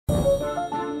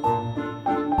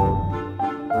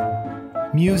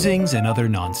musings and other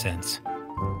nonsense,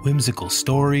 whimsical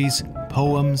stories,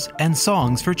 poems, and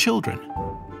songs for children.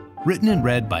 Written and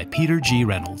read by Peter G.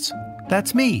 Reynolds.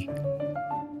 That's me.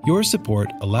 Your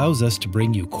support allows us to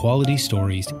bring you quality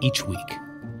stories each week.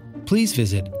 Please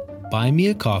visit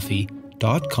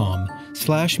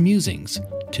buymeacoffee.com/musings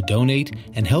to donate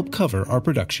and help cover our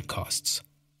production costs.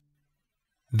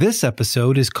 This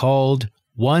episode is called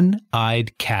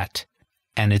One-Eyed Cat,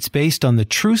 and it's based on the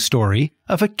true story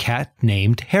of a cat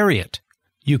named Harriet.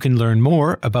 You can learn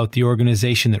more about the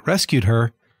organization that rescued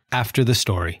her after the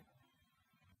story.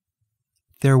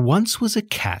 There once was a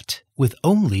cat with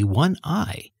only one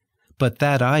eye, but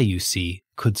that eye, you see,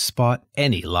 could spot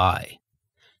any lie.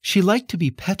 She liked to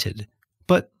be petted,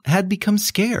 but had become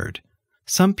scared.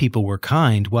 Some people were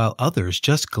kind while others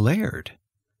just glared.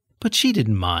 But she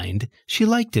didn't mind, she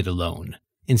liked it alone.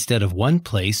 Instead of one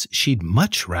place, she'd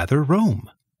much rather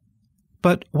roam.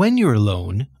 But when you're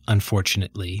alone,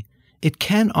 unfortunately, it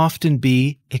can often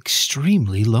be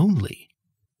extremely lonely.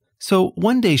 So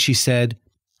one day she said,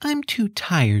 "I'm too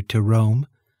tired to roam.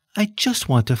 I just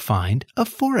want to find a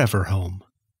forever home."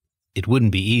 It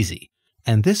wouldn't be easy,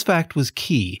 and this fact was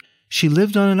key. She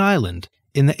lived on an island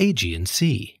in the Aegean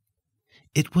Sea.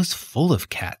 It was full of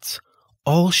cats,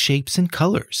 all shapes and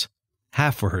colors.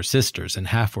 Half were her sisters and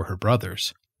half were her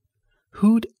brothers.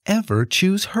 Who'd ever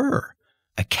choose her?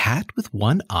 A cat with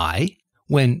one eye?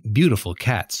 When beautiful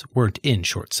cats weren't in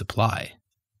short supply.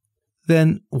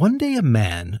 Then one day a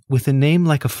man with a name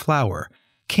like a flower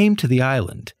came to the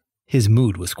island. His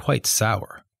mood was quite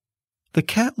sour. The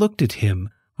cat looked at him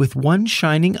with one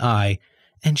shining eye,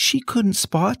 and she couldn't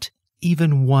spot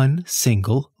even one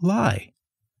single lie.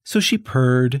 So she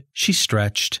purred, she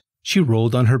stretched, she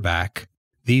rolled on her back.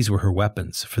 These were her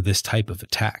weapons for this type of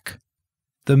attack.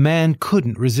 The man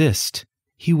couldn't resist.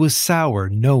 He was sour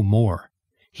no more.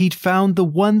 He'd found the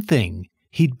one thing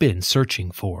he'd been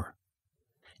searching for.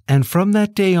 And from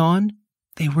that day on,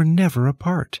 they were never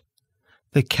apart.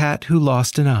 The cat who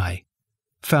lost an eye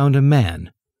found a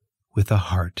man with a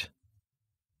heart.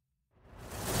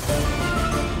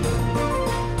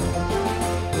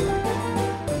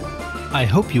 I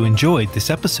hope you enjoyed this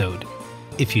episode.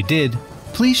 If you did,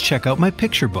 please check out my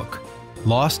picture book,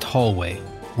 Lost Hallway,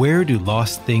 Where Do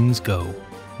Lost Things Go?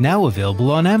 Now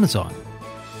available on Amazon.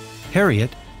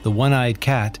 Harriet, the one-eyed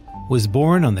cat, was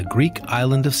born on the Greek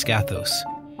island of Skathos.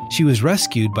 She was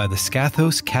rescued by the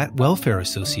Skathos Cat Welfare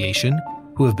Association,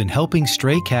 who have been helping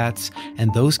stray cats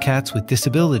and those cats with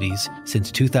disabilities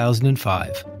since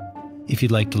 2005. If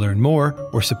you'd like to learn more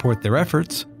or support their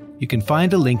efforts, you can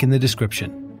find a link in the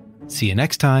description. See you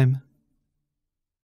next time.